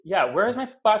Yeah, where's my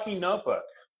fucking notebook?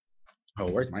 Oh,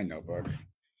 where's my notebook?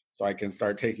 So I can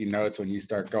start taking notes when you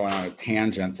start going on a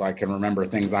tangent so I can remember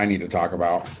things I need to talk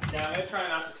about. Yeah, I'm going to try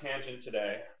not to tangent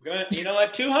today. You know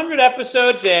what? 200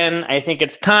 episodes in, I think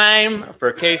it's time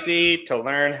for Casey to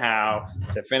learn how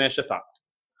to finish a thought.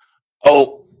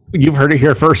 Oh, you've heard it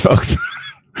here first, folks.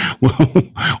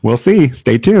 We'll see.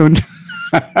 Stay tuned.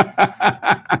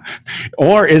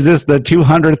 Or is this the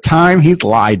 200th time he's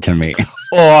lied to me?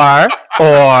 Or,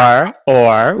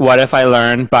 what if I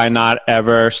learn by not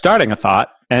ever starting a thought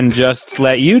and just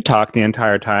let you talk the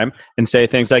entire time and say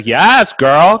things like, yes,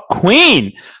 girl,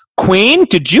 queen,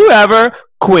 did you ever,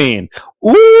 queen,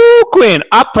 ooh, queen,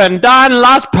 aprendan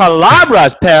las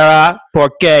palabras, pera,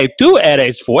 porque tú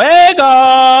eres fuego.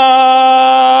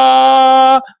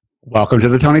 Welcome to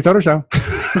the Tony Soto Show.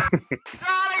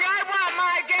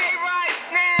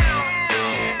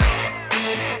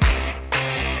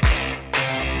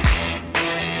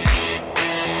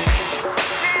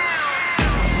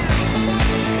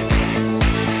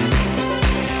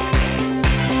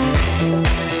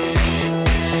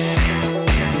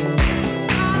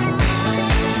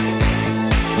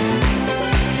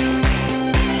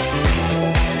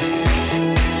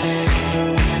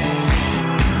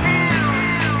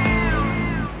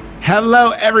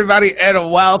 Hello, everybody,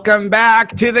 and welcome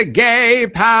back to the Gay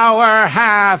Power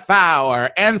Half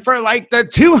Hour. And for like the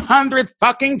 200th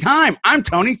fucking time, I'm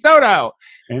Tony Soto.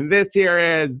 And this here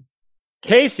is...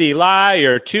 Casey Lai,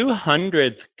 your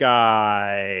 200th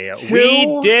guy.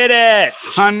 We did it!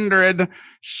 200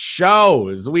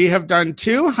 shows. We have done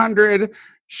 200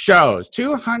 shows,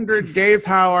 200 Gay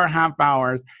Power Half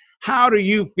Hours. How do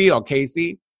you feel,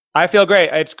 Casey? I feel great.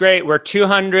 It's great. We're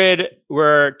 200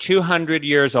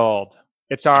 years old.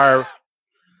 It's our,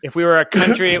 if we were a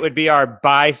country, it would be our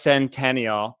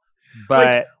bicentennial.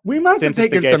 But we must have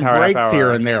taken some breaks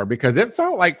here and there because it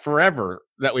felt like forever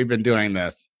that we've been doing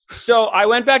this. So I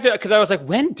went back to, because I was like,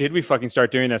 when did we fucking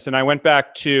start doing this? And I went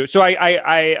back to, do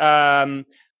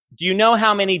you know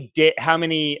how many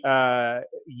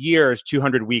years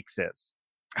 200 weeks is?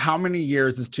 How many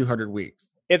years is 200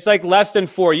 weeks? It's like less than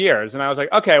 4 years. And I was like,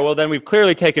 okay, well then we've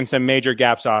clearly taken some major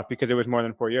gaps off because it was more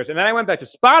than 4 years. And then I went back to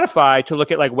Spotify to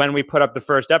look at like when we put up the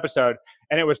first episode,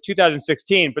 and it was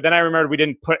 2016. But then I remembered we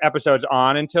didn't put episodes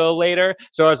on until later.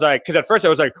 So I was like, because at first I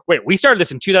was like, wait, we started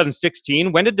this in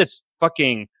 2016? When did this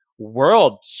fucking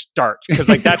world start? Because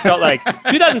like that felt like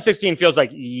 2016 feels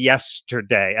like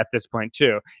yesterday at this point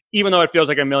too, even though it feels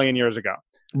like a million years ago.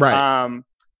 Right.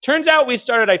 Turns out we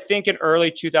started, I think, in early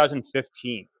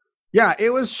 2015. Yeah, it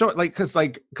was short, because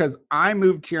I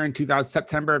moved here in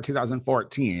September of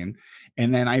 2014,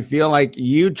 and then I feel like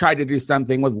you tried to do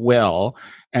something with Will,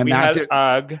 and we that had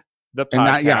the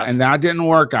podcast. and that didn't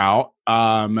work out.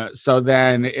 So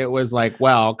then it was like,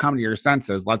 well, come to your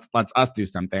senses. Let's us do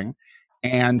something,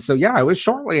 and so yeah, it was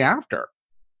shortly after.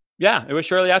 Yeah, it was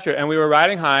shortly after, and we were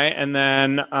riding high, and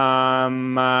then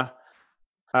Trump.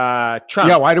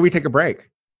 Yeah, why did we take a break?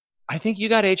 I think you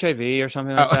got HIV or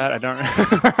something like that. I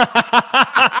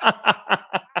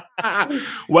don't.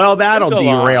 Well, that'll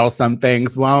derail some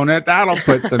things, won't it? That'll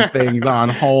put some things on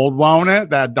hold, won't it?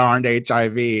 That darned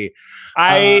HIV.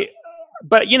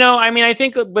 But you know, I mean, I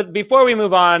think. But before we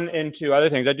move on into other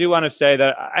things, I do want to say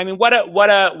that I mean, what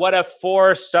a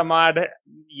 4 some odd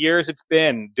years it's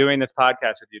been doing this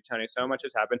podcast with you, Tony. So much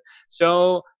has happened.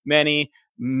 So many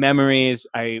memories.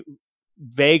 I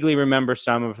vaguely remember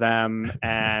some of them,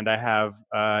 and I have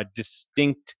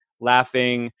distinct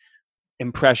laughing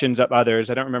impressions of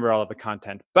others. I don't remember all of the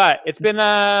content, but it's been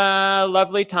a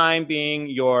lovely time being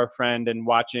your friend and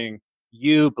watching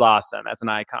you blossom as an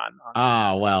icon.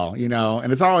 Well, you know,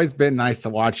 and it's always been nice to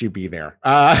watch you be there.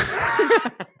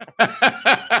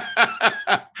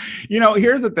 You know,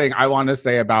 here's the thing I want to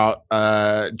say about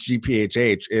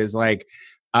GPHH is like,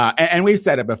 and we've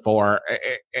said it before.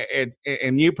 It's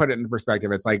and you put it in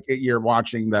perspective. It's like you're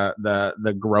watching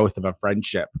the growth of a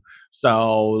friendship.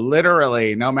 So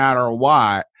literally, no matter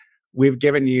what, we've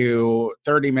given you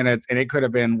 30 minutes, and it could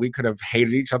have been we could have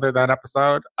hated each other that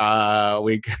episode.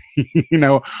 You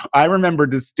know, I remember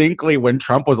distinctly when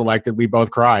Trump was elected, we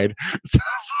both cried. So.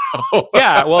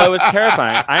 Yeah, well, it was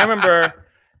terrifying. I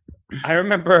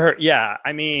remember. Yeah,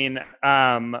 I mean.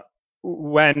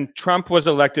 When Trump was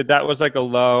elected, that was like a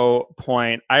low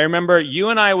point. I remember you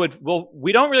and I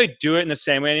we don't really do it in the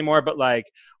same way anymore, but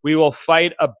like we will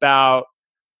fight about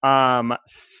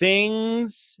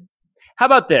things. How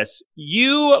about this?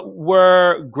 You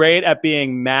were great at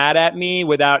being mad at me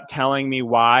without telling me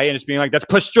why, and just being like, "Let's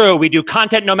push through. We do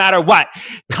content no matter what.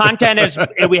 Content is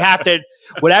we have to.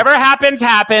 Whatever happens,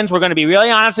 happens. We're going to be really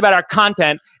honest about our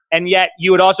content." And yet,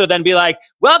 you would also then be like,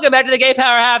 "Welcome back to the Gay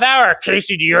Power Half Hour,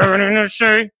 Casey. Do you have anything to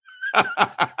say?"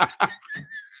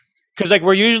 Because like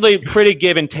we're usually pretty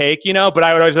give and take, But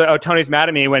I would always be like, "Oh, Tony's mad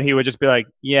at me," when he would just be like,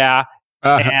 "Yeah,"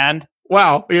 and.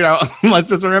 Well, let's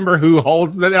just remember who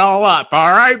holds it all up.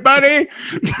 All right, buddy.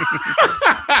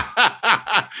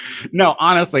 No,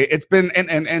 honestly, it's been,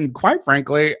 and quite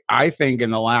frankly, I think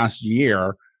in the last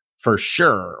year, for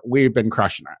sure, we've been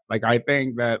crushing it. Like, I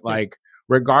think that, like,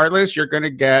 regardless, you're going to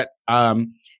get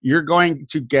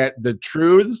the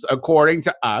truths according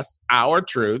to us, our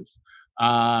truth,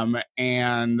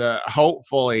 and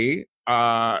hopefully,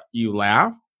 you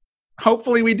laugh.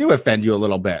 Hopefully we do offend you a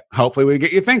little bit. Hopefully we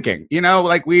get you thinking,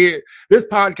 this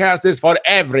podcast is for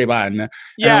everyone.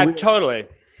 Yeah, totally.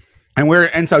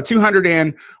 And so 200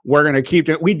 in, we're going to keep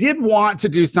it. We did want to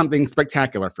do something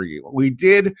spectacular for you. We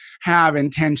did have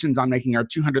intentions on making our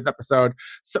 200th episode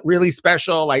really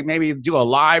special, like maybe do a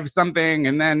live something.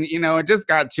 And then, it just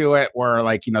got to it where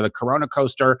the Corona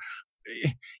coaster,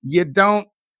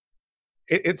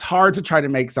 it's hard to try to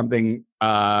make something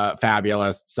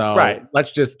fabulous. So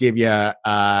let's just give you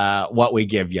what we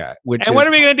give you. What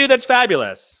are we going to do that's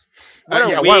fabulous? What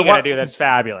are we going to do that's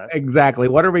fabulous? Exactly.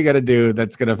 What are we going to do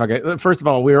that's going to fucking... First of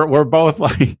all, we're both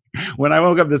like... When I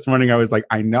woke up this morning, I was like,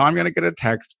 I know I'm going to get a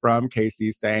text from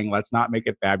Casey saying, let's not make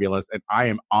it fabulous. And I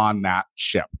am on that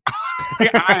ship.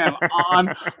 I am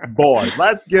on board.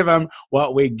 Let's give him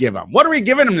what we give him. What are we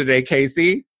giving him today,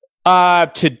 Casey?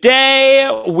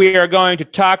 Today, we are going to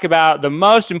talk about the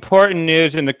most important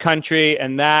news in the country,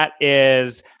 and that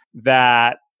is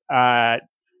that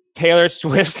Taylor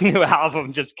Swift's new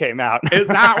album just came out. Is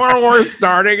that where we're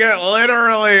starting it?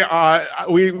 Literally,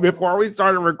 before we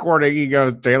started recording, he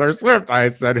goes, Taylor Swift. I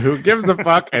said, who gives a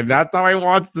fuck? And that's how he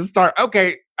wants to start.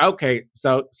 Okay,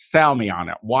 so sell me on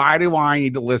it. Why do I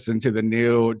need to listen to the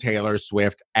new Taylor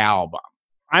Swift album?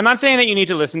 I'm not saying that you need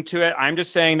to listen to it. I'm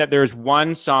just saying that there's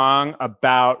one song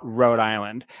about Rhode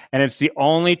Island, and it's the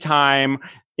only time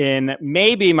in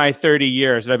maybe my 30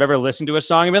 years that I've ever listened to a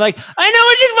song and been like, I know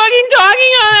what you're fucking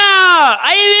talking about.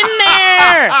 I'm in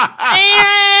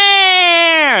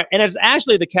there. And it's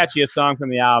actually the catchiest song from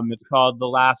the album. It's called The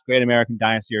Last Great American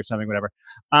Dynasty or something, whatever.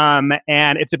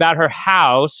 And it's about her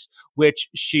house, which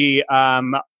she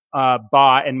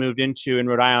bought and moved into in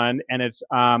Rhode Island, and it's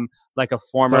like a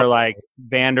former like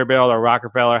Vanderbilt or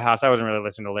Rockefeller house. I wasn't really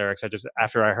listening to lyrics. I just,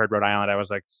 after I heard Rhode Island, I was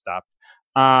like, stop.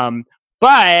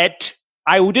 But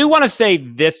I do want to say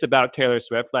this about Taylor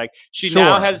Swift. Like, she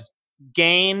now has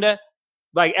gained,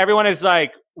 like, everyone is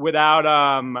like,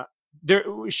 without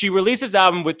she released this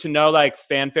album with no like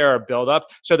fanfare or build up,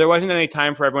 so there wasn't any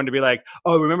time for everyone to be like,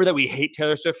 oh, remember that we hate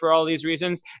Taylor Swift for all these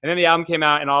reasons. And then the album came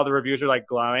out and all the reviews are like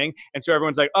glowing, and so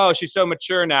everyone's like, oh, she's so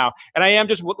mature now. And I am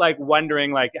just like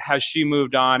wondering, like, has she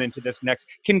moved on into this next,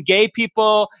 can gay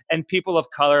people and people of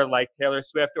color like Taylor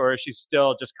Swift, or is she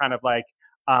still just kind of like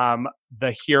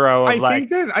the hero of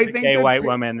gay white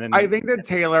woman? I think that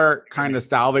Taylor kind of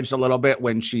salvaged a little bit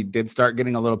when she did start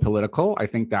getting a little political. I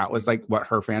think that was like what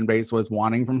her fan base was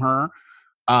wanting from her.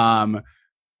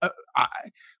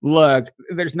 Look,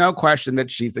 there's no question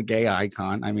that she's a gay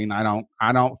icon. I mean, I don't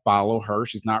follow her.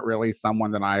 She's not really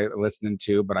someone that I listen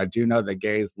to, but I do know that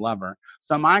gays love her.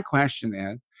 So my question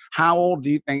is, how old do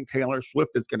you think Taylor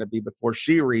Swift is going to be before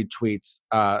she retweets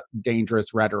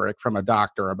dangerous rhetoric from a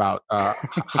doctor about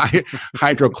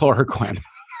hydrochloroquine?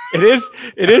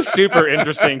 It is super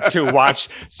interesting to watch.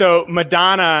 So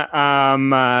Madonna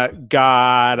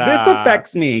got... This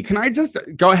affects me. Can I just...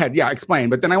 Go ahead. Yeah, explain.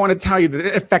 But then I want to tell you that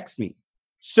it affects me.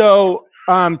 So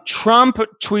Trump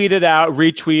retweeted,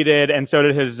 and so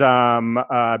did his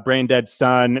brain dead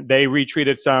son. They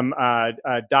retweeted some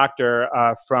doctor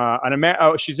from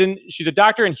an she's a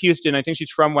doctor in Houston. I think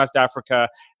she's from West Africa,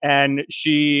 and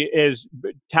she is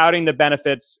touting the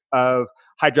benefits of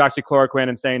hydroxychloroquine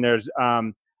and saying there's a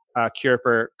cure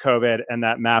for COVID and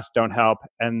that masks don't help.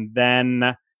 And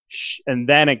then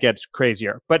it gets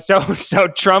crazier. But so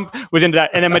Trump was into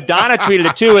that. And then Madonna tweeted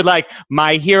it too with like,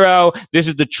 my hero, this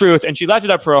is the truth. And she left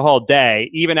it up for a whole day,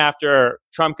 even after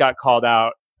Trump got called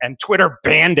out and Twitter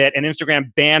banned it and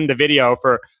Instagram banned the video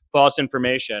for false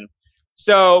information.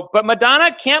 So, but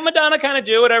can't Madonna kind of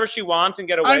do whatever she wants and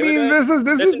get away with it? I mean, this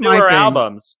is my thing.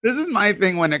 Albums. This is my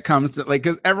thing when it comes to like,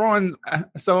 because everyone,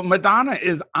 so Madonna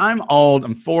is, I'm old,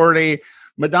 I'm 40.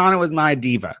 Madonna was my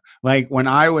diva. Like when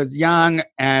I was young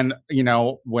and,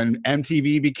 when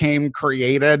MTV became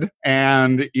created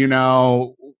and,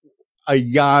 a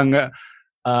young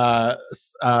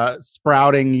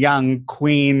sprouting young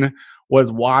queen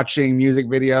was watching music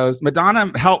videos.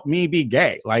 Madonna helped me be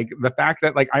gay. Like the fact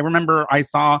that, like, I remember I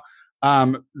saw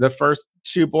the first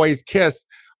two boys kiss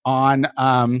on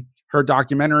her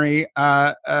documentary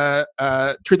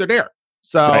Truth or Dare.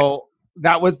 So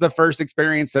that was the first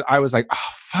experience that I was like, oh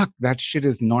fuck, that shit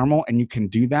is normal and you can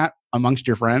do that amongst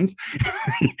your friends.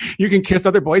 You can kiss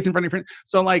other boys in front of your friends.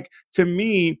 So like, to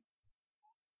me,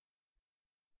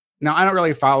 now, I don't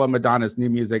really follow Madonna's new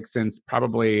music since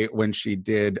probably when she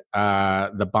did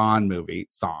the Bond movie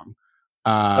song.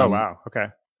 Oh, wow. Okay.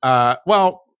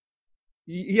 Well,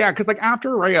 yeah, because like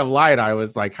after Ray of Light, I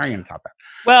was like, how are you going to top that?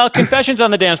 Well, Confessions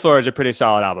on the Dance Floor is a pretty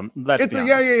solid album.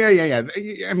 Yeah.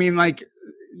 I mean, like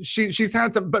she's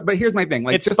had some, but here's my thing.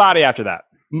 Like, it's spotty after that.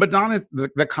 Madonna's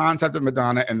the concept of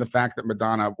Madonna and the fact that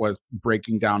Madonna was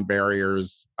breaking down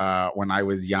barriers when I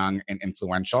was young and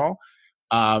influential.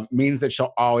 Means that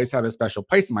she'll always have a special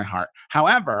place in my heart.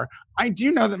 However, I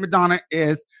do know that Madonna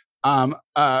is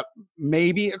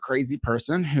maybe a crazy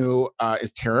person who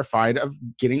is terrified of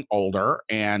getting older,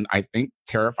 and I think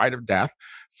terrified of death.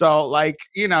 So, like,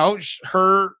 you know,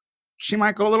 she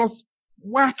might go a little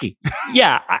wacky.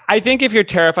 Yeah, I think if you're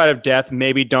terrified of death,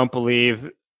 maybe don't believe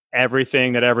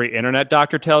everything that every internet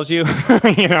doctor tells you.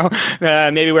 You know,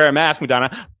 maybe wear a mask,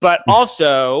 Madonna. But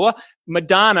also,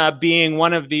 Madonna being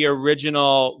one of the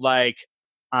original, like,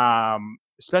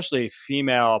 especially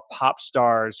female pop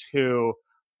stars who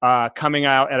coming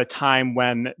out at a time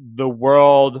when the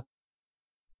world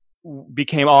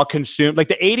became all consumed. Like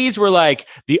the 80s were like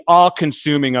the all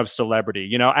consuming of celebrity.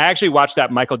 You know, I actually watched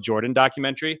that Michael Jordan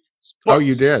documentary. Oh,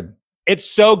 you did? It's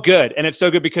so good. And it's so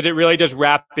good because it really does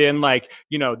wrap in, like,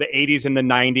 you know, the 80s and the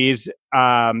 90s,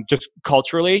 just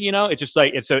culturally, you know. It's just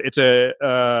like, it's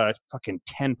a fucking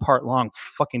 10-part long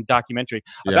fucking documentary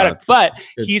about it. But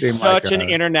he's such an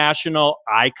international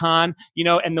icon, you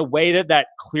know, and the way that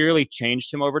clearly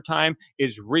changed him over time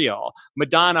is real.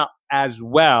 Madonna as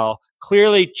well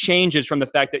clearly changes from the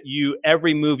fact that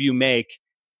every move you make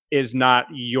is not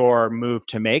your move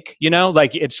to make, you know,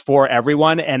 like it's for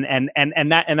everyone. And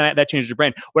that changes your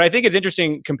brain. What I think is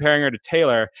interesting comparing her to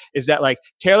Taylor is that, like,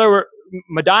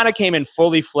 Madonna came in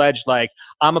fully fledged, like,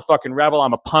 I'm a fucking rebel,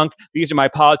 I'm a punk, these are my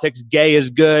politics, gay is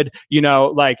good, you know,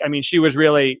 like, I mean, she was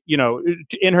really, you know,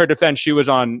 in her defense, she was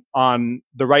on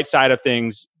the right side of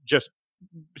things, just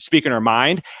speaking her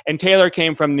mind. And Taylor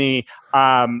came from the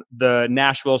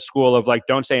Nashville school of, like,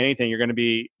 don't say anything, you're going to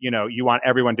be, you know, you want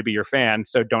everyone to be your fan,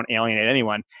 so don't alienate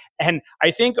anyone. And I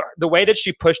think the way that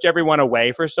she pushed everyone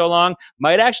away for so long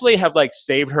might actually have, like,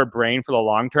 saved her brain for the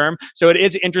long term. So it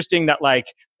is interesting that, like,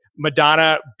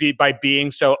 Madonna, by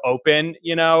being so open,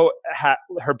 you know,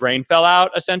 her brain fell out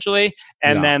essentially,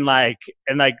 and then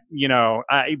you know,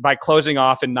 by closing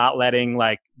off and not letting,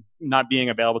 like, not being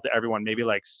available to everyone, maybe,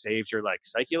 like, saves your, like,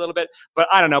 psyche a little bit. But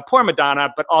I don't know, poor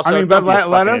Madonna. But also, I mean, but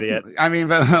let us. Idiot. I mean,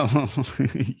 but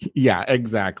yeah,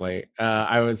 exactly.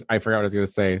 I forgot what I was going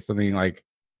to say. Something like,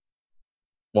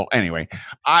 well, anyway,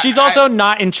 she's also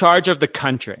not in charge of the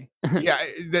country. Yeah,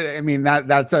 I mean,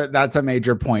 that's a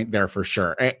major point there for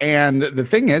sure. And the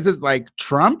thing is like,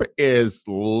 Trump is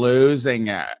losing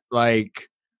it, like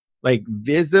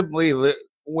visibly.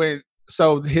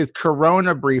 So his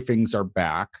corona briefings are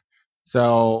back.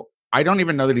 So I don't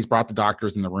even know that he's brought the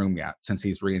doctors in the room yet, since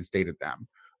he's reinstated them.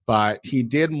 But he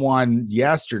did one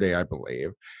yesterday, I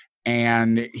believe.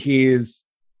 And he's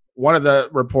one of the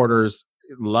reporters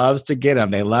loves to get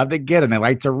him. They love to get him. They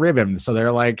like to rib him. So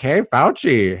they're like, hey,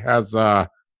 Fauci has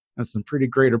some pretty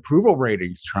great approval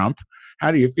ratings, Trump.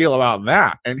 How do you feel about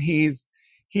that? And he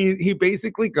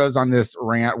basically goes on this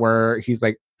rant where he's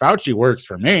like, Fauci works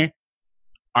for me.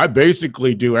 I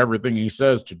basically do everything he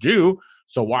says to do.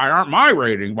 So why aren't my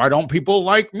rating? Why don't people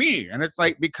like me? And it's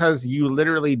like, because you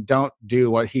literally don't do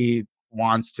what he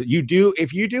wants to. You do,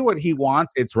 if you do what he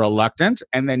wants, it's reluctant.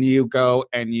 And then you go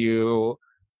and you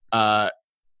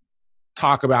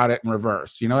talk about it in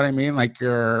reverse. You know what I mean? Like,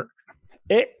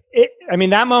 I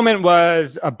mean, that moment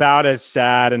was about as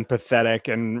sad and pathetic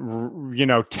and, you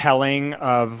know, telling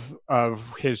of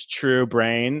his true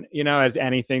brain, you know, as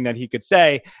anything that he could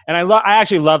say. And I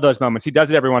actually love those moments. He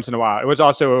does it every once in a while. It was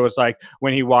like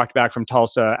when he walked back from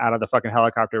Tulsa out of the fucking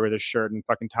helicopter with his shirt and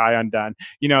fucking tie undone.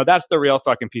 You know, that's the real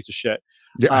fucking piece of shit.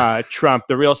 Yeah. Trump,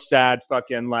 the real sad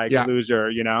fucking, like, loser,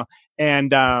 you know?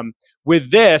 And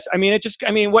with this, I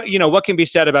mean, what can be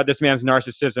said about this man's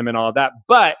narcissism and all of that?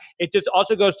 But it just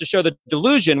also goes to show the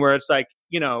delusion where it's like,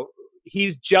 you know,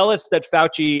 he's jealous that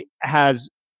Fauci has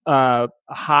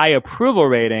high approval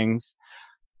ratings.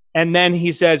 And then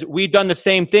he says, we've done the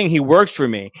same thing. He works for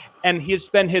me. And he has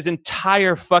spent his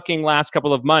entire fucking last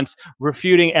couple of months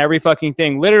refuting every fucking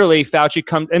thing. Literally, Fauci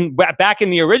comes, and back in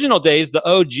the original days, the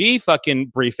OG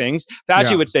fucking briefings,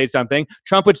 Fauci would say something,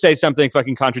 Trump would say something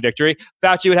fucking contradictory,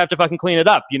 Fauci would have to fucking clean it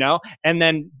up, you know? And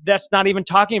then that's not even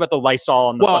talking about the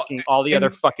Lysol and the fucking, all the other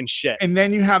fucking shit. And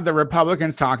then you have the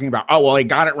Republicans talking about, oh, well, he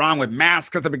got it wrong with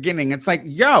masks at the beginning. It's like,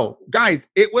 yo, guys,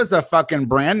 it was a fucking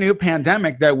brand new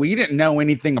pandemic that we didn't know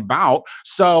anything about.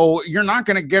 So you're not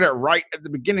going to get it right at the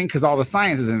beginning because all the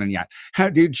science isn't in yet. How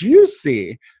did you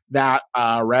see that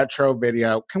retro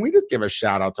video? Can we just give a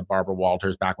shout out to Barbara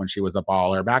Walters back when she was a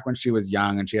baller, back when she was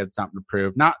young and she had something to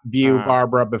prove? Not view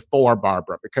Barbara before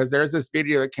Barbara, because there's this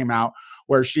video that came out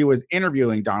where she was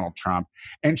interviewing Donald Trump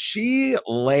and she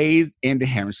lays into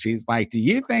him. She's like, do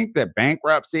you think that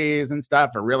bankruptcies and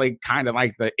stuff are really kind of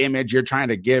like the image you're trying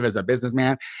to give as a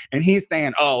businessman? And he's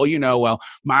saying, oh, you know, well,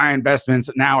 my investments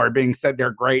now are being said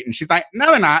they're great. And she's like,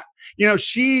 no, they're not. You know,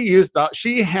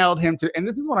 she held him to, and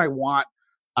this is what I want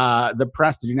the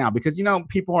press to do now, because, you know,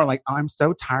 people are like, oh, I'm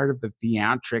so tired of the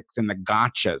theatrics and the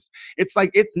gotchas. It's like,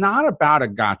 it's not about a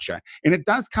gotcha. And it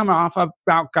does come off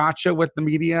about gotcha with the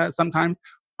media sometimes.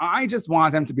 I just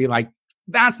want them to be like,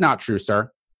 that's not true,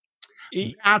 sir.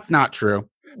 That's not true.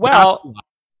 Well,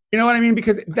 you know what I mean?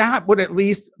 Because that would at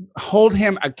least hold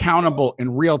him accountable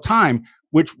in real time,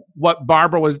 which what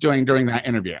Barbara was doing during that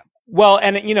interview. Well,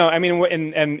 and, you know, I mean,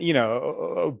 and you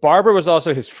know, Barbara was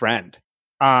also his friend.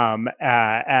 And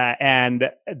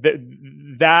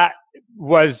that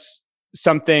was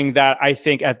something that I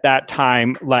think at that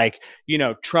time, like, you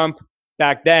know, Trump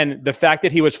back then, the fact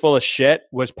that he was full of shit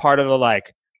was part of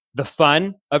the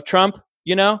fun of Trump,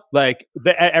 you know, like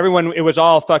everyone, it was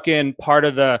all fucking part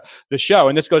of the show.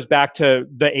 And this goes back to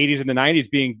the 80s and the 90s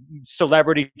being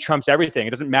celebrity trumps everything.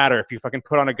 It doesn't matter if you fucking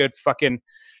put on a good fucking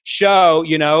show,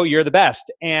 you know, you're the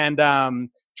best. And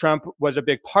Trump was a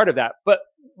big part of that. But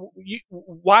you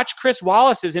watch Chris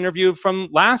Wallace's interview from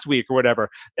last week or whatever,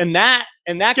 and that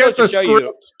goes to show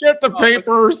you, get the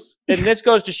papers. And this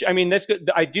goes to show, I mean,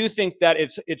 I do think that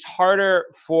it's harder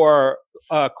for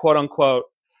quote unquote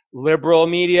liberal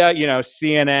media, you know,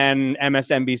 CNN,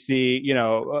 MSNBC, you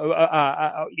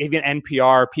know, even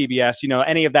NPR, PBS, you know,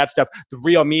 any of that stuff. The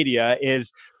real media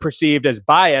is perceived as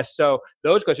biased. So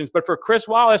those questions, but for Chris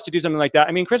Wallace to do something like that,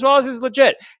 I mean, Chris Wallace is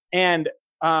legit, and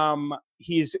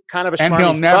he's kind of a and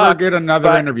he'll never get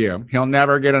another interview. He'll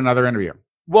never get another interview.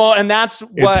 Well, and that's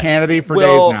what it's Hannity for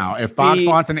days now. If Fox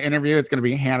wants an interview, it's going to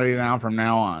be Hannity now from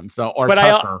now on. So, or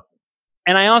Tucker.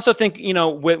 And I also think, you know,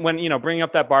 when you know, bringing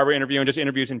up that Barbara interview and just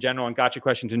interviews in general and gotcha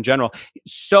questions in general,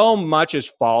 so much is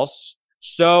false.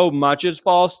 So much is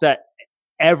false that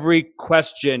every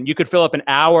question, you could fill up an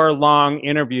hour-long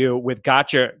interview with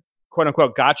gotcha, quote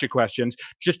unquote, gotcha questions,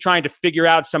 just trying to figure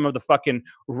out some of the fucking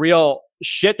real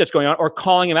shit that's going on, or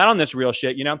calling him out on this real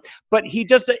shit, you know? But he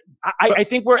just, I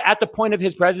think we're at the point of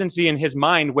his presidency in his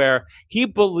mind where he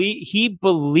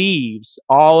believes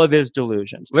all of his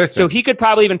delusions. Listen, so he could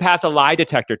probably even pass a lie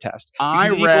detector test. He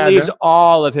believes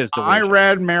all of his delusions. I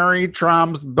read Mary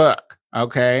Trump's book,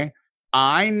 okay?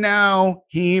 I know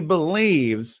he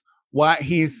believes what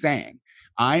he's saying.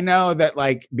 I know that,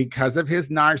 like, because of his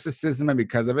narcissism and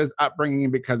because of his upbringing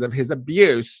and because of his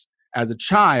abuse as a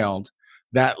child,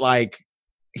 that, like,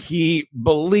 he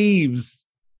believes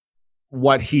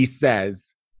what he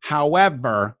says.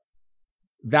 However,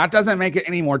 that doesn't make it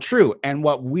any more true. And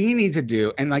what we need to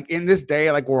do, and like in this day,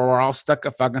 like where we're all stuck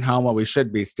at fucking home, well, we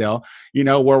should be still, you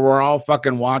know, where we're all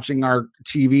fucking watching our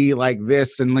TV like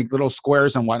this and like little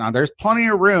squares and whatnot. There's plenty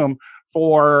of room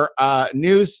for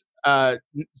news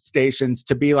stations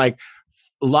to be like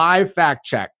live fact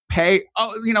check. Pay,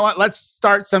 oh, you know what? Let's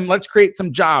create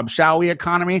some jobs, shall we,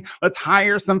 economy? Let's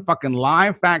hire some fucking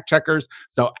live fact checkers.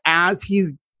 So as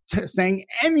he's saying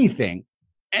anything,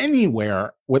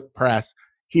 anywhere with press,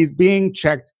 he's being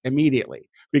checked immediately,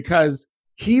 because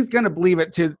he's going to believe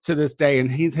it to this day. And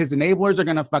his enablers are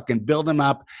going to fucking build him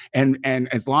up. And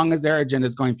as long as their agenda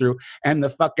is going through, and the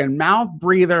fucking mouth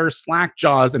breather, slack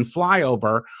jaws, and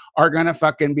flyover are going to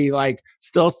fucking be like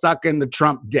still sucking the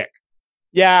Trump dick.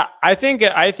 Yeah, I think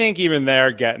even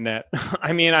they're getting it.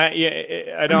 I mean,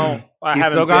 I don't. I he's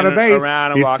haven't still got a base.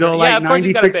 He's still like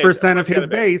 96% of his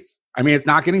base. I mean, it's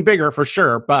not getting bigger for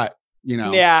sure, but you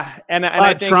know. Yeah, and I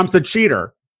think Trump's a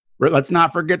cheater. Let's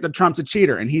not forget that Trump's a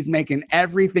cheater, and he's making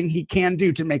everything he can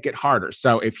do to make it harder.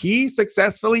 So if he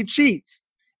successfully cheats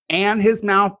and his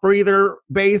mouth breather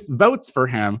base votes for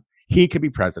him, he could be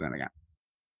president again.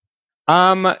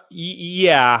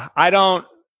 Yeah,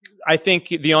 I think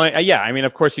the only, I mean,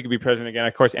 of course he could be president again.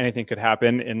 Of course, anything could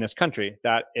happen in this country.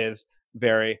 That is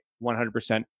very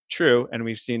 100% true. And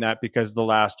we've seen that because the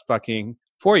last fucking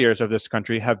 4 years of this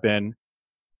country have been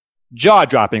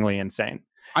jaw-droppingly insane.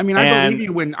 I mean,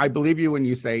 I believe you when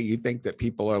you say you think that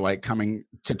people are like coming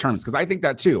to terms, because I think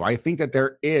that too. I think that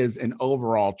there is an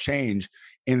overall change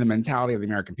in the mentality of the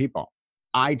American people.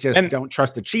 I just don't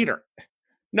trust a cheater.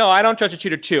 No, I don't trust a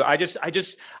cheater too. I'm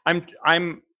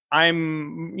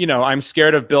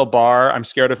scared of Bill Barr. I'm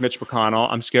scared of Mitch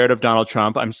McConnell. I'm scared of Donald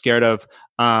Trump. I'm scared of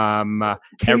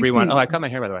everyone. Oh, I cut my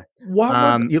hair, by the way.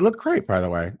 You look great, by the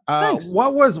way.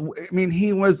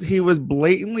 He was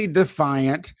blatantly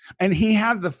defiant, and he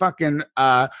had the fucking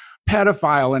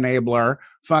pedophile enabler,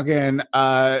 fucking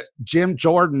Jim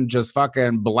Jordan, just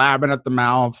fucking blabbing at the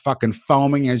mouth, fucking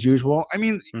foaming as usual. I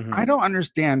mean, I don't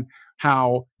understand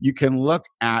how you can look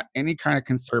at any kind of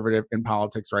conservative in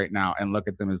politics right now and look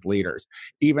at them as leaders,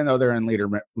 even though they're in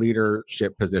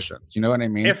leadership positions. You know what I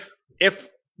mean? If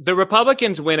the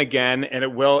Republicans win again, and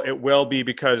it will be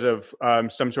because of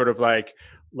some sort of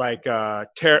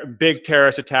big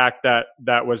terrorist attack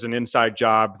that was an inside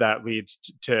job that leads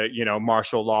to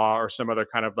martial law or some other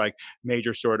kind of like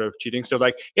major sort of cheating. So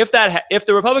like if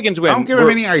the Republicans win, don't give them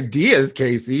any ideas,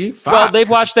 Casey. Fuck. Well, they've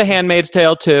watched The Handmaid's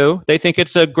Tale too. They think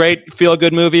it's a great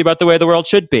feel-good movie about the way the world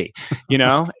should be,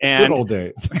 and good old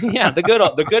days. Yeah, the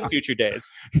good future days.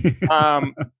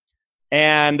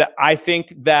 And I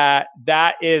think that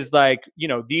is like,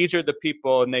 these are the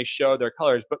people and they show their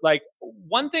colors. But like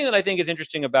one thing that I think is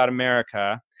interesting about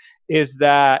America is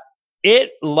that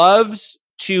it loves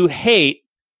to hate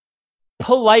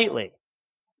politely.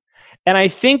 And I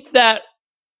think that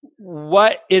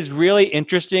what is really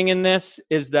interesting in this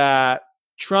is that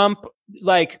Trump,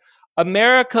 like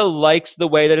America likes the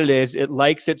way that it is. It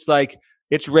likes its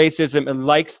racism. It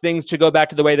likes things to go back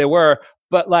to the way they were.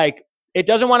 But like, it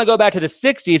doesn't want to go back to the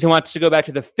 60s. It wants to go back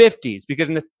to the 50s, because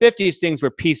in the 50s, things were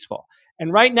peaceful.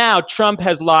 And right now, Trump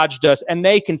has lodged us, and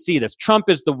they can see this. Trump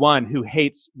is the one who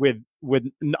hates with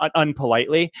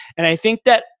unpolitely. And I think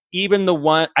that even the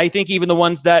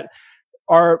ones that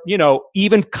are,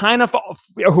 even kind of,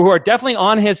 who are definitely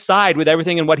on his side with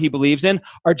everything and what he believes in,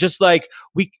 are just like,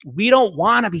 we don't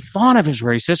want to be thought of as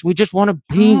racist. We just want to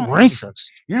be racist.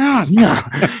 Yeah.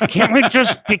 Can't we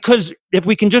just, because if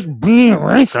we can just be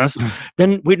racist,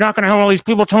 then we're not going to have all these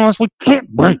people telling us we can't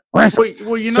be racist.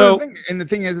 Well, the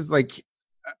thing is like,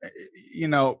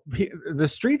 the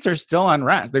streets are still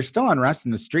unrest. There's still unrest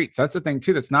in the streets. That's the thing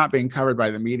too. That's not being covered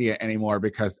by the media anymore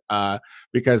because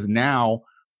now,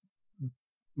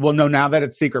 well, no, now that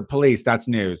it's secret police, that's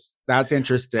news. That's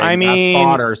interesting. I mean, that's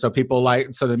fodder.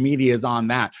 So the media is on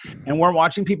that, and we're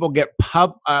watching people get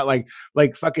like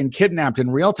fucking kidnapped in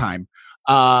real time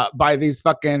by these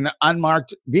fucking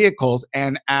unmarked vehicles.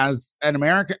 And as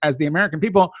the American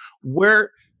people, we're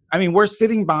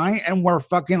sitting by and we're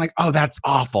fucking like, oh, that's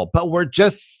awful. But we're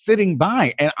just sitting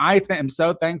by. And I am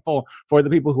so thankful for the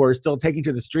people who are still taking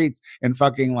to the streets and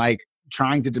fucking like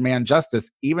trying to demand justice,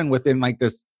 even within like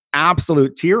this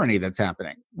absolute tyranny that's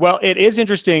happening. Well, it is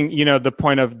interesting, the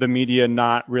point of the media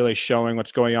not really showing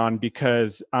what's going on,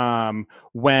 because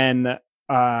when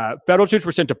federal troops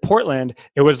were sent to Portland,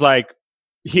 it was like,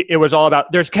 it was all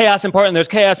about there's chaos in Portland.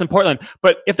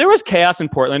 But if there was chaos in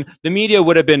Portland, the media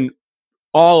would have been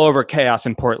all over chaos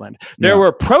in Portland. There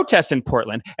were protests in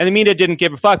Portland, and the media didn't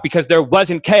give a fuck because there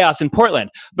wasn't chaos in Portland.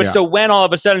 But so when all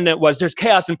of a sudden there's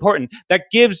chaos in Portland, that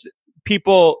gives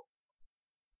people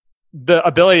the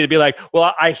ability to be like,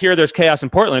 well, I hear there's chaos in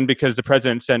Portland because the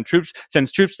president sends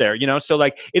troops there, So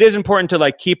like, it is important to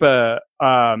like keep an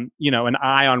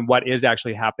eye on what is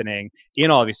actually happening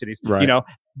in all these cities, right.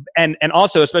 And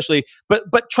also especially,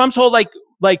 but Trump's whole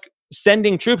like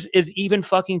sending troops is even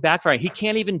fucking backfiring. He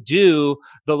can't even do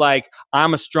the like,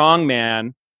 I'm a strong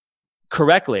man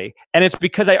correctly. And it's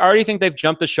because I already think they've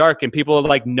jumped the shark, and people are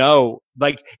like, no,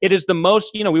 like it is the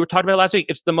most, we were talking about it last week.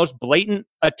 It's the most blatant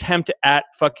attempt at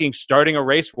fucking starting a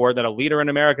race war that a leader in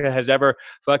America has ever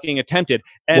fucking attempted.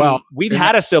 And we've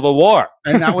had a civil war.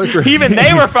 And that was even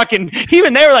they were like,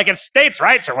 it's states'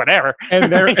 rights or whatever. And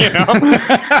they're, and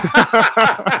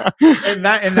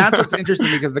that's what's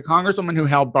interesting, because the congresswoman who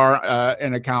held Barr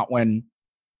an account when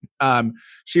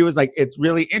she was like, it's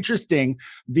really interesting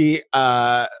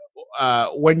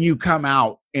when you come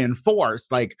out in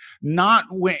force, like not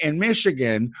in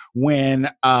Michigan, when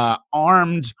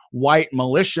armed white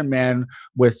militiamen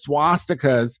with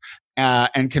swastikas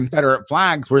and Confederate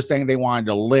flags were saying they wanted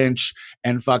to lynch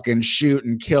and fucking shoot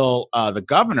and kill the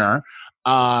governor,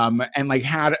 and like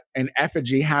had an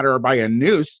effigy, had her by a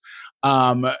noose,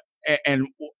 and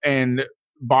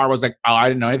Barr was like, oh, I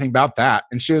didn't know anything about that.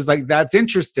 And she was like, that's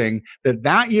interesting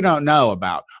that you don't know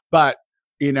about. But,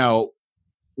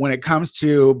 when it comes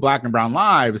to Black and brown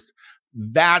lives,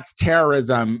 that's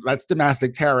terrorism. That's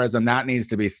domestic terrorism. That needs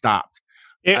to be stopped.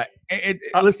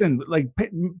 Listen, like,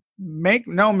 make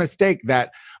no mistake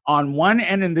that on one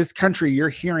end in this country, you're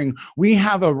hearing we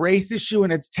have a race issue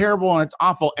and it's terrible and it's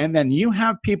awful. And then you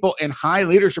have people in high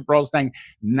leadership roles saying,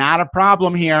 not a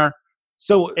problem here.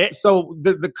 So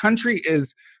the country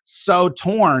is so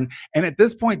torn. And at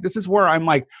this point, this is where I'm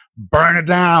like, burn it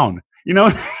down. You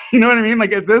know, you know what I mean?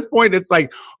 Like, at this point, it's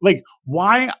like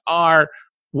why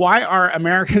are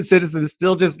American citizens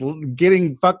still just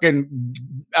getting fucking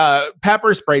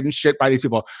pepper sprayed and shit by these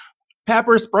people?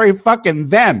 Pepper spray fucking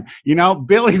them, you know,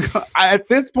 Billy. At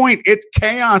this point, it's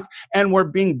chaos, and we're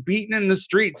being beaten in the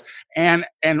streets, and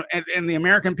the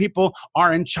American people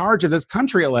are in charge of this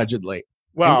country allegedly.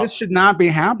 Well, and this should not be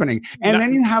happening. And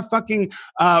then you have fucking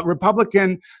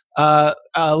Republican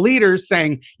leaders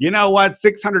saying, you know what,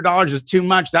 $600 is too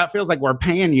much. That feels like we're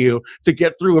paying you to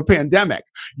get through a pandemic.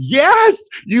 Yes,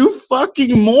 you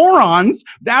fucking morons.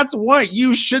 That's what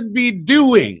you should be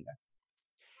doing.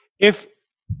 If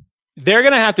they're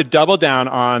going to have to double down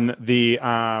on the,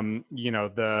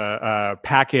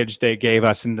 package they gave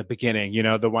us in the beginning, you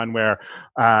know, the one where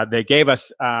they gave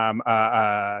us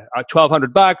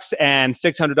 $1,200 and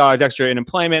 $600 extra in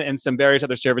employment and some various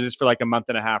other services for like a month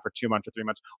and a half or 2 months or 3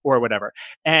 months or whatever.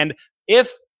 And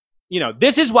if, you know,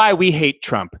 this is why we hate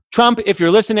Trump. Trump, if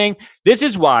you're listening, this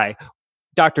is why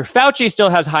Dr. Fauci still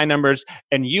has high numbers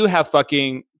and you have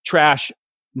fucking trash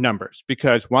numbers,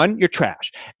 because one, you're trash,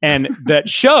 and that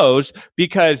shows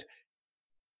because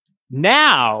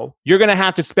now you're going to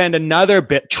have to spend another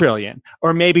trillion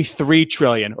or maybe $3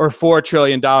 trillion or $4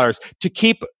 trillion to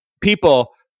keep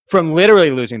people from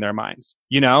literally losing their minds.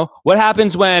 You know what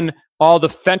happens when all the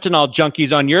fentanyl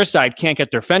junkies on your side can't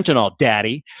get their fentanil,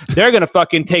 daddy? They're going to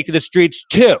fucking take to the streets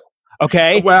too.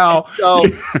 Okay. Well, so,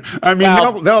 I mean,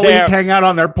 they'll at least hang out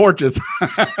on their porches.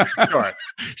 Sure.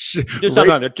 Do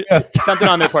something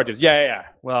on their porches. Yeah.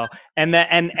 Well, and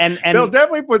they'll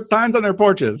definitely put signs on their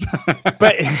porches.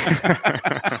 But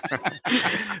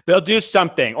they'll do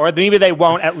something, or maybe they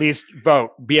won't at least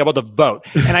be able to vote.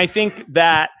 And I think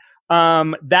that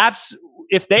that's,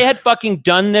 if they had fucking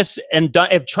done this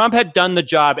if Trump had done the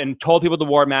job and told people to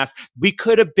wear masks, we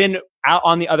could have been out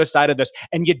on the other side of this.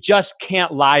 And you just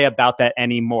can't lie about that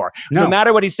anymore. No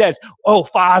matter what he says,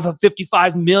 5 of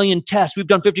 55 million tests. We've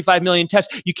done 55 million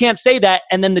tests. You can't say that.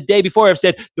 And then the day before I've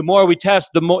said, the more we test,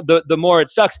 the more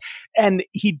it sucks. And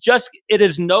it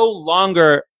is no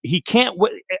longer,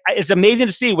 it's amazing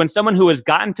to see when someone who has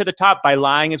gotten to the top by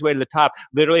lying his way to the top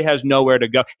literally has nowhere to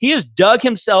go. He has dug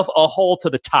himself a hole to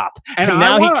the top. And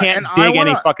now he can't dig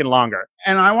any fucking longer.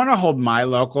 And I want to hold my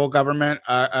local government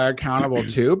accountable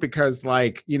too, because,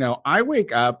 like, you know, I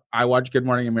wake up, I watch Good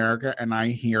Morning America, and I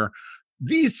hear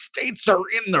these states are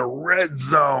in the red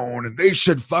zone. They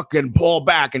should fucking pull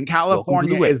back. And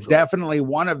California is definitely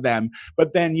one of them.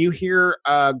 But then you hear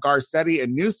Garcetti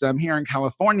and Newsom here in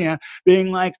California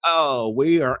being like, oh,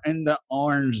 we are in the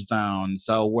orange zone,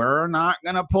 so we're not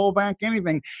going to pull back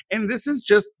anything. And this is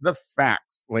just the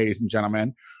facts, ladies and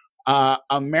gentlemen.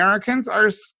 Americans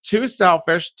are too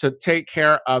selfish to take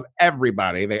care of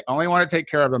everybody. They only want to take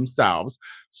care of themselves.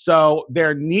 So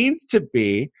there needs to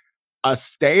be a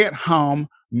stay-at-home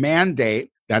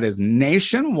mandate that is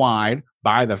nationwide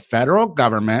by the federal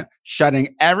government,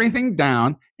 shutting everything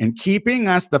down and keeping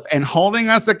us and holding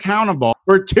us accountable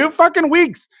for 2 fucking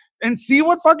weeks and see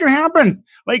what fucking happens.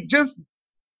 Like, just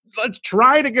let's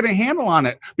try to get a handle on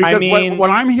it. Because what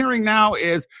I'm hearing now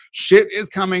is shit is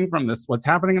coming from this. What's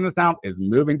happening in the South is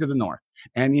moving to the North.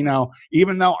 And, you know,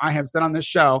 even though I have said on this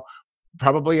show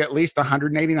probably at least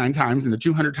 189 times in the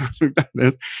 200 times we've done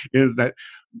this, is that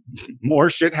more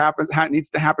shit needs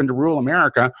to happen to rule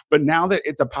America. But now that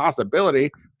it's a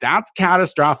possibility, that's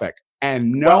catastrophic,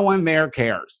 and no one there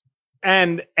cares.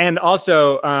 And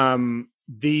also,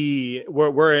 we're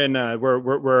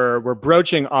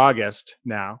broaching August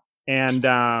now,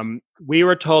 and we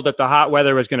were told that the hot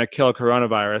weather was going to kill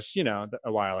coronavirus, you know,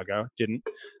 a while ago. Didn't.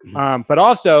 But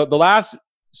also, the last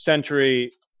century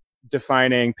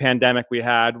defining pandemic we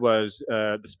had was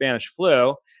the Spanish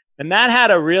flu, and that had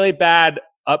a really bad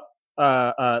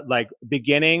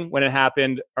beginning when it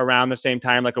happened around the same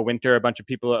time, like a winter. A bunch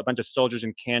of soldiers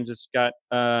in Kansas got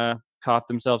coughed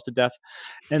themselves to death,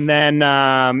 and then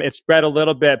it spread a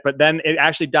little bit, but then it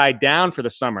actually died down for the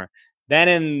summer. Then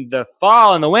in the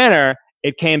fall and the winter,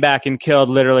 it came back and killed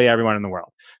literally everyone in the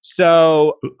world.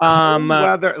 So,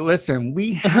 listen,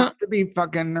 we have to be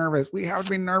fucking nervous. We have to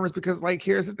be nervous because, like,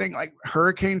 here's the thing: like,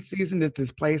 hurricane season is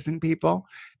displacing people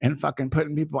and fucking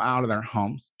putting people out of their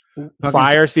homes.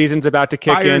 Fire season's about to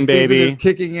kick fire in, season baby. is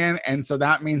kicking in, and so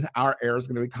that means our air is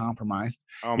going to be compromised.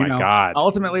 Oh my God!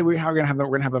 Ultimately, we're gonna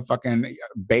have a fucking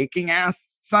baking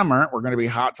ass summer. We're going to be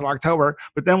hot till October,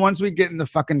 but then once we get in the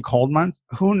fucking cold months,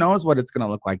 who knows what it's going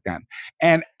to look like then?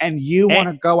 And you want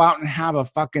to go out and have a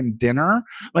fucking dinner?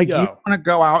 Like you want to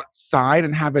go outside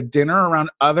and have a dinner around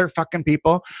other fucking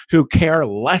people who care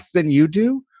less than you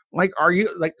do? Like, are you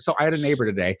like? So I had a neighbor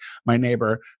today. My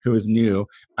neighbor who is new.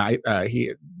 He's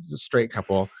a straight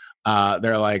couple.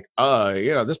 They're like,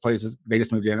 this place is. They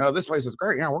just moved in. Oh, this place is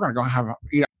great. Yeah, we're gonna go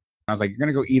eat. I was like, you're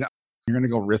gonna go eat. You're gonna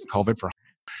go risk COVID for.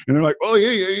 And they're like, oh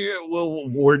yeah. Well,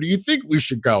 where do you think we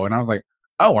should go? And I was like,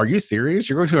 oh, are you serious?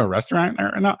 You're going to a restaurant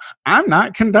there? No, I'm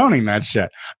not condoning that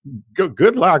shit.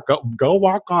 Good luck. Go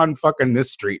walk on fucking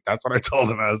this street. That's what I told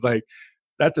him. I was like,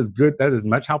 that's as good. That's as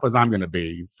much help as I'm gonna be.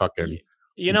 You fucking.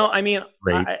 I mean,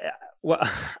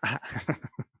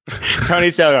 Tony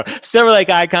Sogo, Silver Lake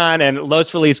icon, and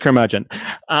Los Feliz curmudgeon,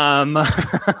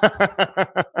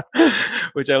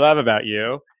 which I love about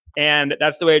you, and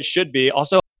that's the way it should be.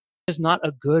 Also, it's not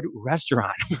a good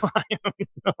restaurant.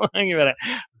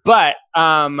 But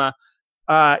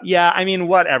I mean,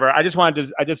 whatever. I just wanted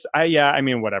to.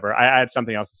 Whatever. I had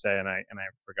something else to say, and I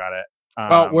forgot it.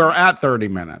 Well, we're at 30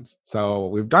 minutes, so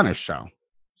we've done a show.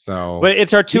 So, but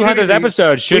it's our 200th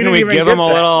episode. Shouldn't we give them a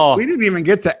little? We didn't even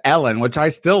get to Ellen, which I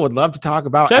still would love to talk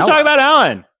about. Let's talk about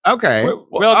Ellen. Okay, real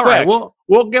quick. Right.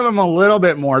 We'll give them a little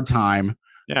bit more time.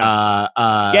 Yeah.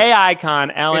 Gay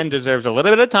icon Ellen deserves a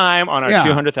little bit of time on our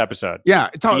 200th episode. Yeah,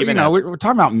 we're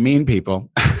talking about mean people.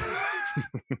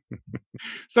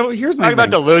 So here's my thing. Talk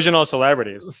about delusional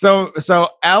celebrities. So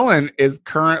Ellen is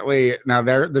currently now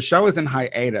there. The show is in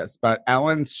hiatus, but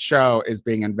Ellen's show is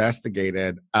being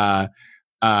investigated.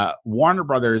 Warner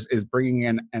Brothers is bringing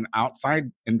in an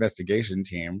outside investigation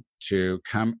team to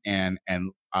come in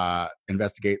and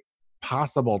investigate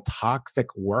possible toxic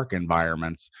work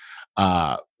environments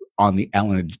on the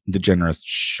Ellen DeGeneres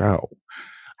show.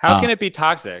 How can it be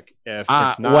toxic if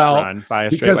it's not run by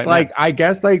a straight white man? I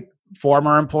guess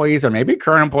former employees or maybe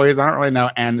current employees, I don't really know,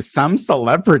 and some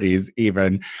celebrities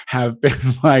even have been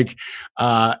like,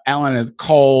 Ellen is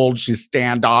cold, she's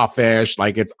standoffish,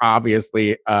 like it's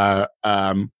obviously a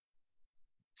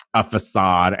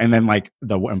facade. And then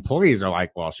the employees are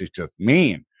like, well, she's just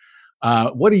mean.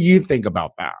 What do you think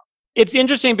about that? It's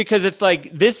interesting because it's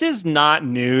this is not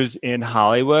news in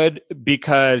Hollywood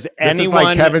because this is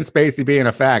like Kevin Spacey being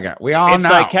a faggot. We all know. It's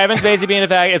like Kevin Spacey being a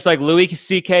faggot. It's like Louis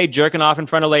C.K. jerking off in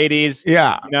front of ladies.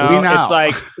 Yeah, we know.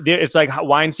 It's like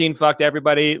Weinstein fucked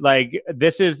everybody.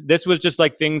 This was just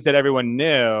things that everyone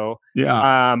knew.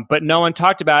 Yeah. But no one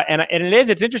talked about,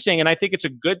 it's interesting, and I think it's a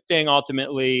good thing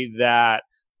ultimately that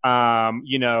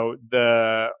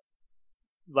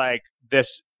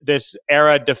this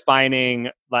era defining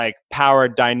power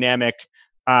dynamic,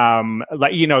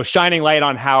 shining light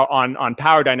on how on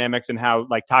power dynamics and how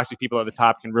toxic people at the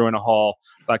top can ruin a whole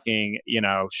fucking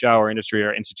show or industry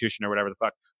or institution or whatever the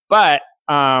fuck. But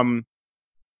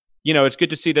it's good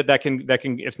to see that can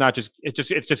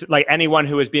it's just anyone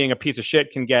who is being a piece of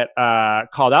shit can get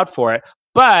called out for it.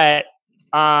 But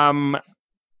I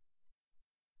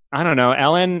don't know,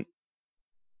 Ellen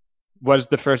was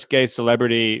the first gay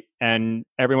celebrity and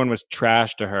everyone was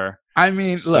trash to her. I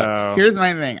mean, look, here's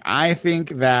my thing. I think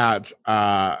that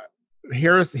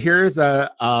here's a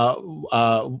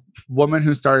woman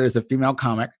who started as a female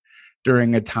comic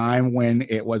during a time when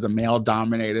it was a male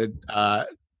dominated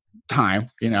time.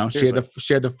 She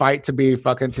had to fight to be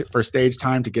fucking for stage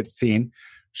time to get seen.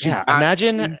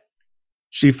 Imagine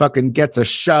she fucking gets a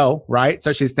show, right?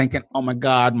 So she's thinking, oh my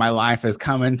God, my life is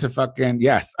coming to fucking,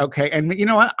 yes. Okay. And you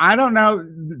know what? I don't know.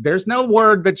 There's no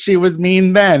word that she was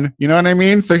mean then. You know what I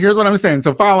mean? So here's what I'm saying.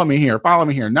 So follow me here.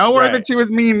 No word that she was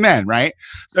mean then, right?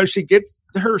 So she gets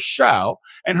her show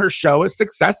and her show is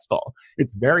successful.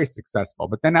 It's very successful.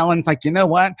 But then Ellen's like, you know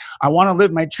what? I want to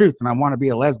live my truth and I want to be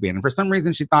a lesbian. And for some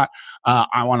reason she thought,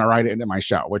 I want to write it into my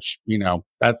show, which,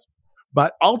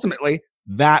 but ultimately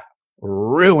that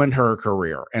ruined her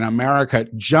career, and America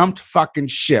jumped fucking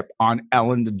ship on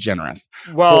Ellen DeGeneres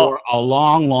for a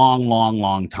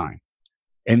long time.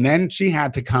 And then she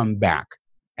had to come back.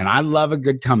 And I love a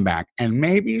good comeback. And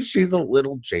maybe she's a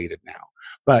little jaded now.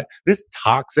 But this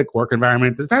toxic work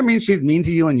environment, does that mean she's mean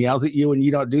to you and yells at you when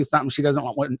you don't do something she doesn't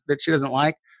want, that she doesn't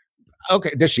like?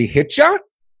 Okay, does she hit you?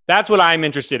 That's what I'm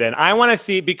interested in. I want to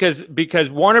see because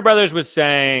Warner Brothers was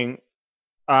saying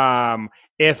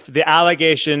if the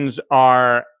allegations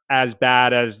are as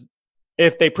bad as,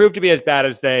 if they prove to be as bad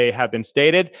as they have been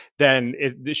stated, then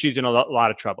she's in a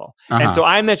lot of trouble. And so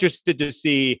I'm interested to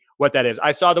see what that is.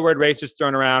 I saw the word racist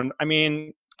thrown around. I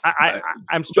mean,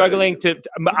 I'm struggling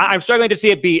to see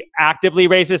it be actively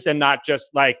racist and not just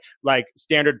like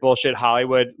standard bullshit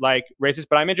Hollywood like racist.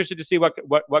 But I'm interested to see what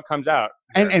comes out.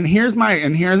 And here's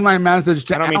my message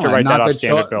to I don't mean Ellen, to write not that off that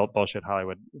standard bullshit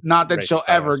Hollywood. Not that she'll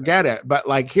ever get it, but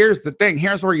like here's the thing.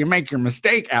 Here's where you make your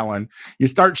mistake, Ellen. You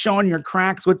start showing your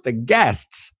cracks with the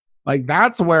guests. Like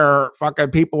that's where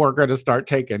fucking people are going to start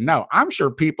taking note. I'm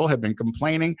sure people have been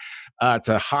complaining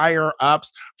to higher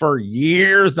ups for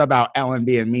years about Ellen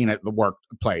being mean at the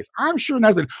workplace. I'm sure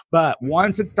that's been, but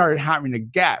once it started having to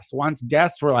guess, once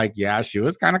guests were like, yeah, she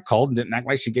was kind of cold and didn't act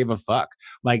like she gave a fuck.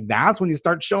 Like that's when you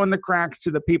start showing the cracks to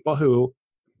the people who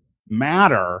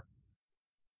matter.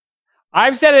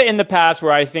 I've said it in the past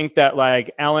where I think that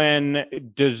like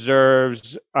Ellen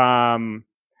deserves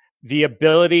the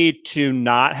ability to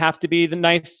not have to be the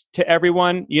nice to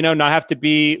everyone, not have to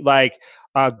be like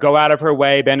go out of her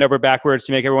way, bend over backwards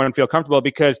to make everyone feel comfortable,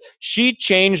 because she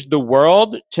changed the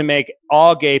world to make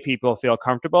all gay people feel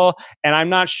comfortable. And I'm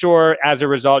not sure as a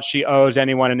result she owes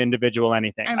anyone an individual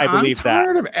anything. And I believe I'm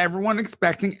tired of everyone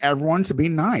expecting everyone to be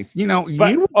nice. You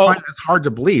find this hard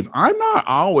to believe. I'm not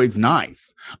always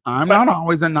nice. I'm not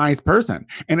always a nice person.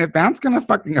 And if that's going to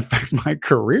fucking affect my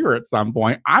career at some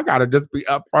point, I got to just be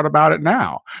upfront about it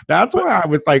now. That's why I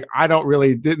was like,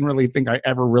 didn't really think I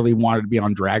ever really wanted to be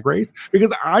on Drag Race, because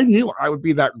I knew I would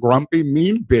be that grumpy,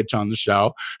 mean bitch on the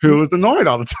show who was annoyed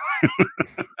all the time.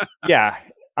 Yeah.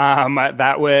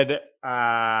 That would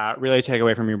really take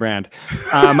away from your brand.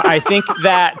 I think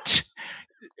that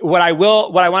what I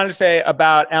wanted to say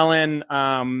about Ellen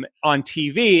on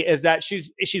TV is that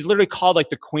she's literally called like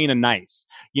the queen of nice,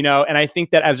 and I think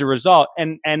that as a result,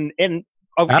 and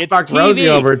that fucked TV, Rosie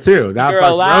over too. That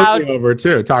fucked Rosie over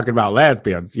too, talking about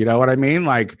lesbians. You know what I mean?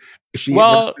 Like she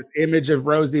had this image of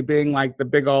Rosie being like the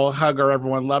big old hugger.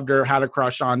 Everyone loved her, had a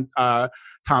crush on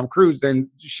Tom Cruise. Then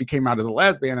she came out as a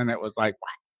lesbian, and it was like,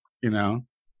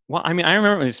 Well, I mean, I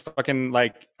remember this fucking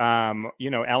like,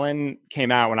 Ellen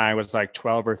came out when I was like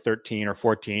 12 or 13 or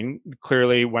 14.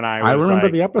 Clearly, when I remember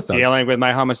the episode dealing with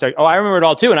my homosexuality. Oh, I remember it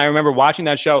all too. And I remember watching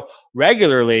that show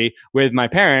regularly with my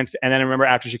parents. And then I remember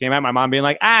after she came out, my mom being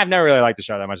like, I've never really liked the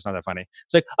show that much. It's not that funny.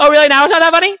 It's like, oh, really? Now it's not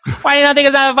that funny? Why do you not think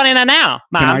it's not funny now,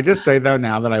 Mom? Can I just say though,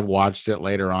 now that I've watched it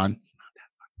later on,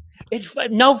 it's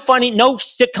no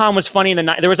sitcom was funny in the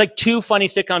 90s. There was like 2 funny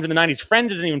sitcoms in the 90s.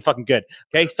 Friends isn't even fucking good.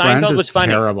 Okay. Seinfeld was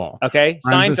funny. Terrible. Okay.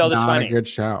 Friends Seinfeld is not funny. A good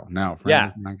show. No,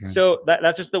 Friends is not good. So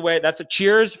that's just the way. That's a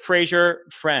Cheers, Frasier,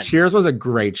 Friends. Cheers was a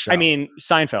great show. I mean,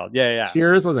 Seinfeld. Yeah.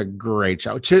 Cheers was a great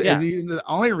show. The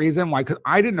only reason why, because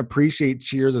I didn't appreciate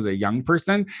Cheers as a young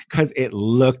person, because it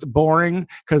looked boring,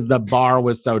 because the bar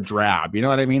was so drab. You know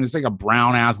what I mean? It's like a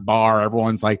brown ass bar.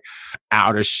 Everyone's like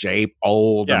out of shape,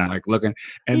 old, and like looking.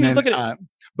 And then,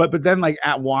 but then like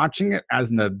at watching it as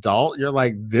an adult, you're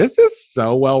like, this is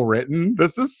so well written.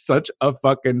 This is such a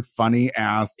fucking funny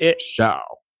ass show.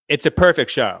 It's a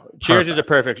perfect show. Cheers is a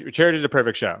perfect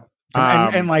show.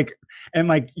 And like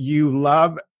you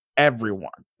love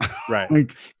everyone. Right.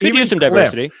 Like, could use some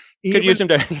diversity.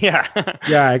 Yeah.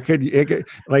 Yeah, it could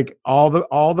like all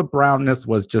the brownness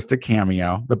was just a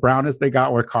cameo. The brownness they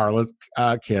got were Carla's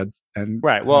kids and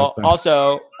right. Well,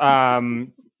 also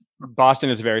Boston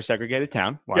is a very segregated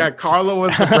town. One. Yeah, Carla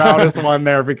was the proudest one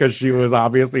there because she was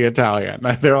obviously Italian.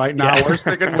 They're like, we're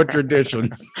sticking with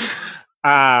traditions. But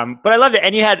I loved it.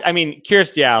 And you had,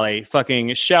 Kirstie Alley,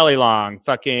 fucking Shelley Long,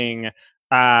 fucking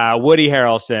Woody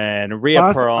Harrelson, Rhea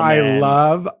Perlman. I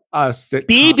love a sitcom.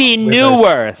 Bebe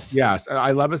Neuwirth. Yes,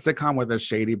 I love a sitcom with a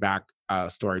shady back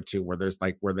story too, where there's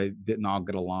like where they didn't all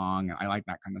get along, and I like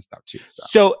that kind of stuff too.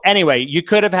 So anyway, you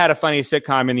could have had a funny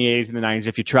sitcom in the 80s and the 90s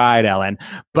if you tried, Ellen.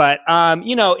 But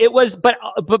it was but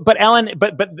Ellen,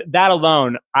 but that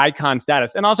alone, icon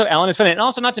status. And also Ellen is funny, and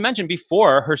also not to mention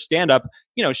before her stand-up,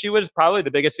 she was probably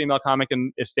the biggest female comic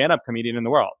and stand-up comedian in the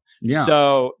world. Yeah.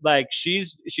 So like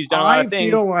she's done a lot of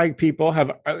things. I feel like people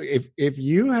have if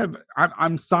you have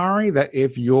I'm sorry that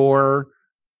if your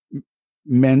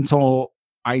mental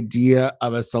idea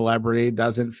of a celebrity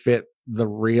doesn't fit the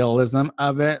realism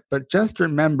of it, but just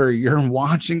remember you're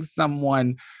watching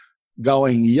someone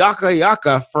going yucca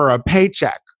yucca for a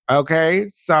paycheck. Okay,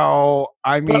 so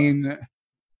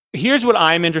here's what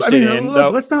I'm interested in.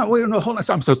 Look, let's not wait. No, hold on.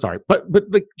 I'm so sorry, but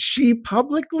like she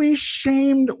publicly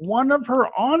shamed one of her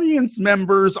audience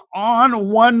members on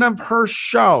one of her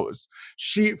shows.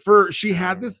 She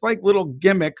had this like little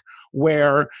gimmick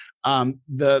where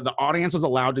the audience was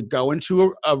allowed to go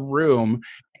into a room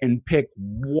and pick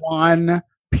one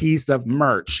piece of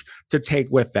merch to take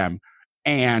with them,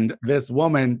 and this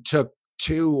woman took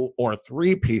 2 or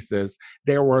 3 pieces.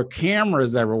 There were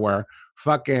cameras everywhere.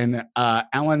 Fucking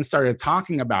Ellen started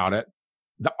talking about it.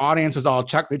 the audience was all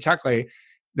chuckly.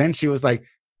 Then she was like,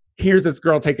 here's this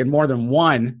girl taking more than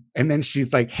one. And then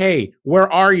she's like, hey,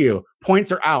 where are you? Points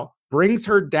her out, brings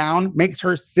her down, makes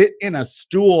her sit in a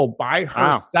stool by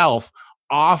herself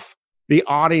off the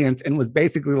audience, and was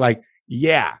basically like,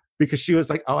 yeah, because she was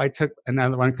like, oh, I took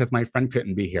another one because my friend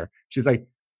couldn't be here. She's like,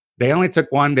 they only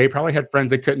took one. They probably had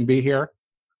friends that couldn't be here.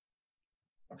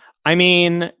 I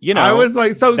mean, you know, I was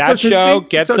like, that show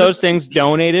gets those things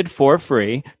donated for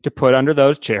free to put under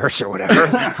those chairs or whatever.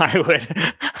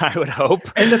 I would hope.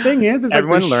 And the thing is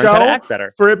everyone like learns how to act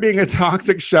better. For it being a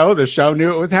toxic show, the show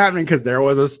knew it was happening because there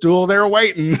was a stool there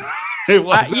waiting. It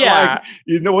wasn't like,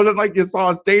 it wasn't like you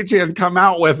saw a stagehand come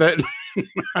out with it.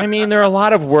 I mean, there are a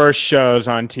lot of worse shows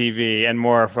on TV and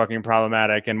more fucking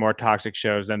problematic and more toxic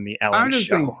shows than the Ellen Show. I'm just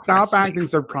saying, stop acting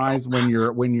surprised when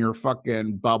your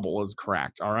fucking bubble is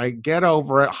cracked. All right, get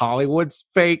over it. Hollywood's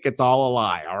fake. It's all a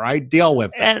lie. All right, deal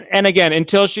with it. And again,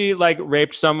 until she like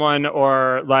raped someone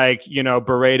or like, you know,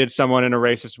 berated someone in a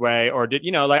racist way, or did,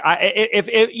 you know, like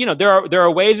if you know, there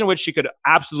are ways in which she could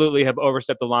absolutely have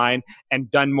overstepped the line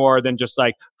and done more than just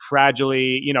like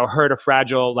fragilely, you know, hurt a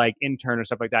fragile like intern or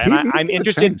stuff like that. And I'm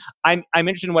interested. I'm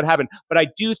interested in what happened, but I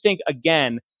do think,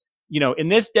 again, you know, in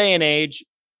this day and age,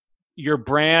 your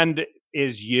brand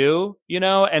is you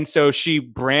know, and so she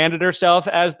branded herself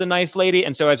as the nice lady,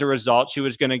 and so as a result, she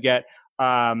was going to get,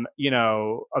 you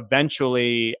know,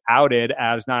 eventually outed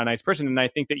as not a nice person. And I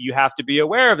think that you have to be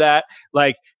aware of that.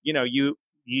 Like, you know,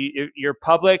 your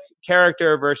public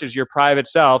character versus your private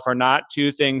self are not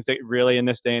two things that really in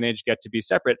this day and age get to be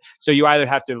separate. So you either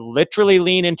have to literally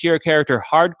lean into your character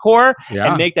hardcore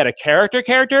and make that a character,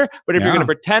 but if you're going to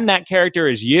pretend that character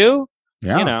is you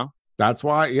know. That's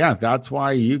why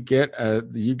you get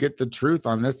the truth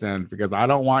on this end, because I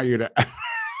don't want you to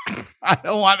I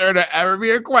don't want there to ever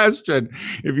be a question.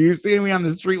 If you see me on the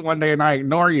street one day and I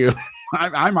ignore you,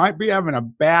 I might be having a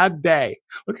bad day.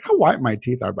 Look at how white my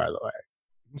teeth are, by the way.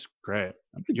 It's great.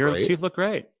 Your teeth look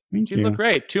great. Thank you. Look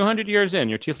great. 200 years in,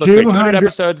 your teeth look great. 200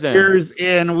 episodes in. Years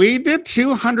in. We did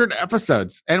 200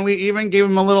 episodes, and we even gave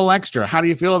them a little extra. How do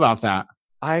you feel about that?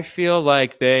 I feel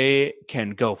like they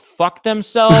can go fuck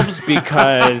themselves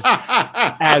because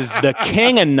as the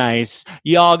king of nice,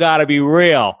 y'all got to be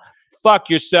real. Fuck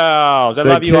yourselves. I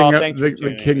love you all. Thanks for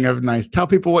tuning in. The king of nice. Tell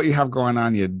people what you have going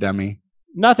on, you dummy.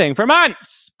 Nothing for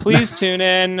months. Please tune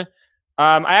in.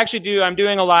 I'm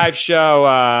doing a live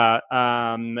show.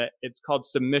 It's called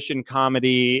Submission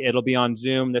Comedy. It'll be on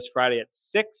Zoom this Friday at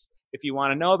 6. If you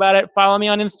want to know about it, follow me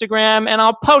on Instagram, and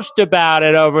I'll post about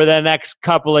it over the next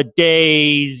couple of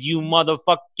days, you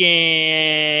motherfucking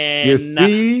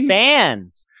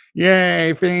fans.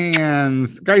 Yay,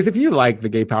 fans. Guys, if you like the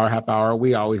Gay Power Half Hour,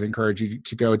 we always encourage you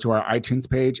to go to our iTunes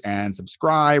page and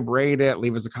subscribe, rate it,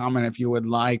 leave us a comment if you would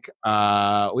like.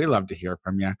 We love to hear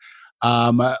from you.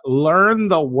 Learn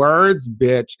the Words,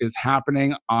 Bitch is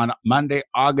happening on Monday,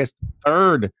 August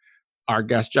 3rd. Our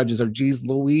guest judges are Jeez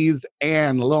Louise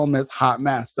and Little Miss Hot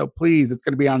Mess. So please, it's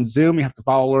going to be on Zoom. You have to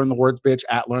follow Learn the Words Bitch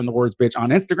at Learn the Words Bitch on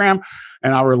Instagram.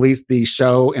 And I'll release the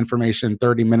show information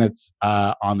 30 minutes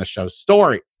on the show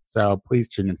stories. So please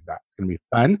tune into that. It's going to be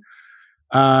fun.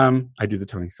 I do the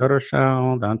Tony Soto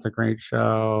show. That's a great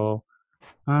show.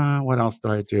 What else do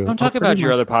I do? Don't talk about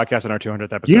your other podcast on our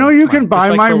 200th episode. You know, you can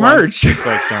buy my merch.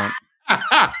 Don't.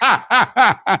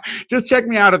 Just check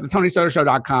me out at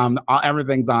thetonysotoshow.com.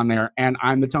 Everything's on there. And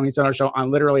I'm the Tony Soto Show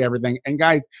on literally everything. And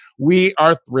guys, we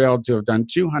are thrilled to have done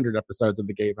 200 episodes of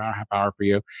the Gay Power Half Hour for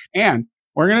you. And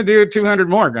we're going to do 200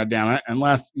 more, goddammit,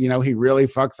 unless, you know, he really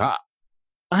fucks up.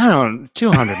 I don't know,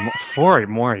 200 more, 4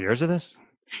 more years of this?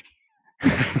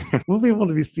 We'll be able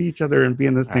to see each other and be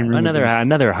in the same room. Another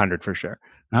 100 for sure.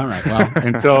 All right. Well,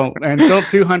 until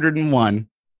 201.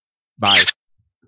 Bye.